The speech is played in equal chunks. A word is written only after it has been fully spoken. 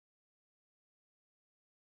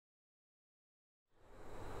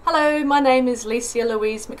Hello, my name is Lecia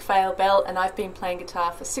Louise McPhail Bell and I've been playing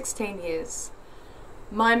guitar for 16 years.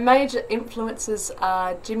 My major influences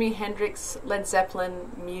are Jimi Hendrix, Led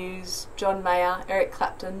Zeppelin, Muse, John Mayer, Eric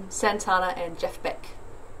Clapton, Santana and Jeff Beck.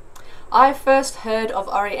 I first heard of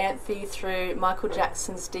Orianthi through Michael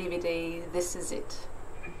Jackson's DVD, This Is It.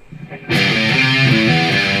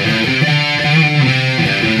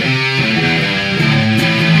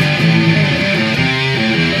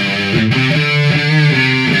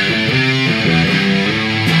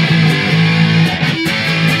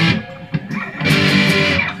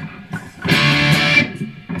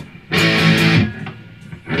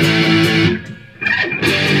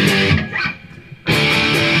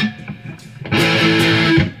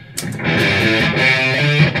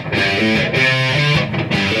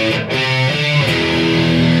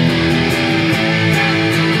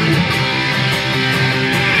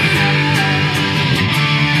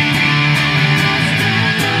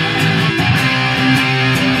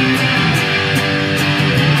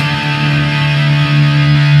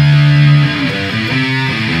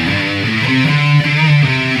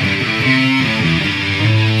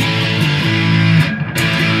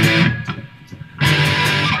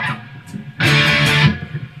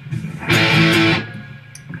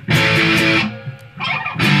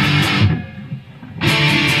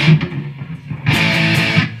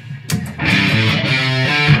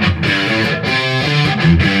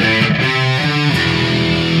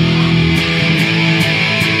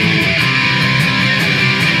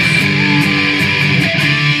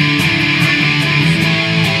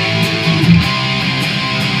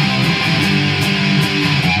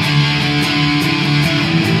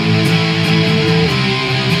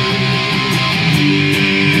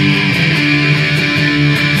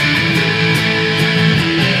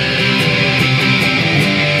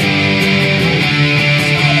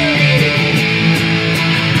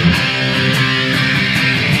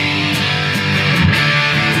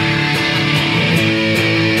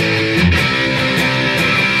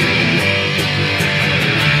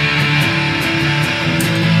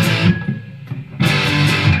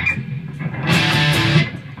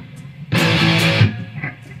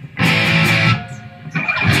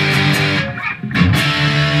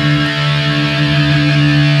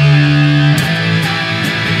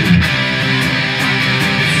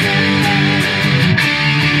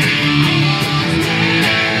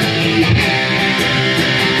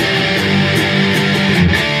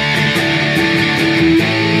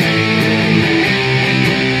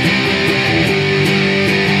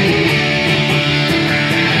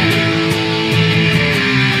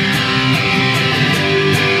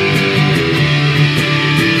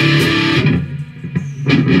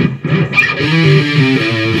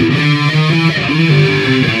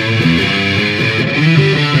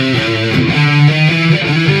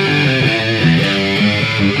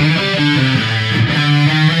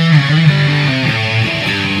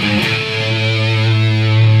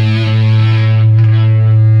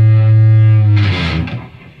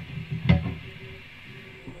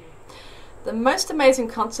 The most amazing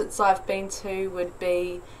concerts I've been to would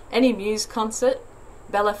be any Muse concert,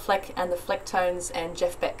 Bella Fleck and the Flecktones and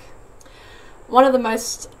Jeff Beck. One of the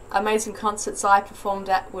most amazing concerts I performed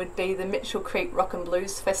at would be the Mitchell Creek Rock and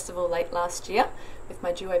Blues Festival late last year with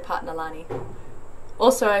my duo partner Lani.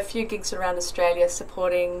 Also a few gigs around Australia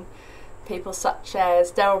supporting people such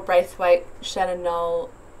as Daryl Braithwaite, Shannon Knoll,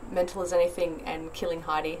 Mental as Anything and Killing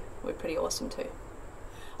Heidi were pretty awesome too.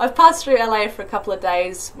 I've passed through LA for a couple of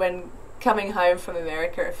days when coming home from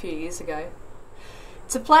America a few years ago.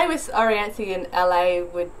 To play with Orianthi in LA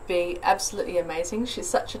would be absolutely amazing. She's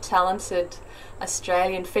such a talented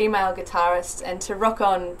Australian female guitarist, and to rock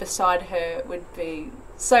on beside her would be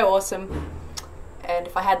so awesome, and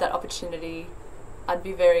if I had that opportunity I'd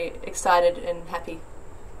be very excited and happy.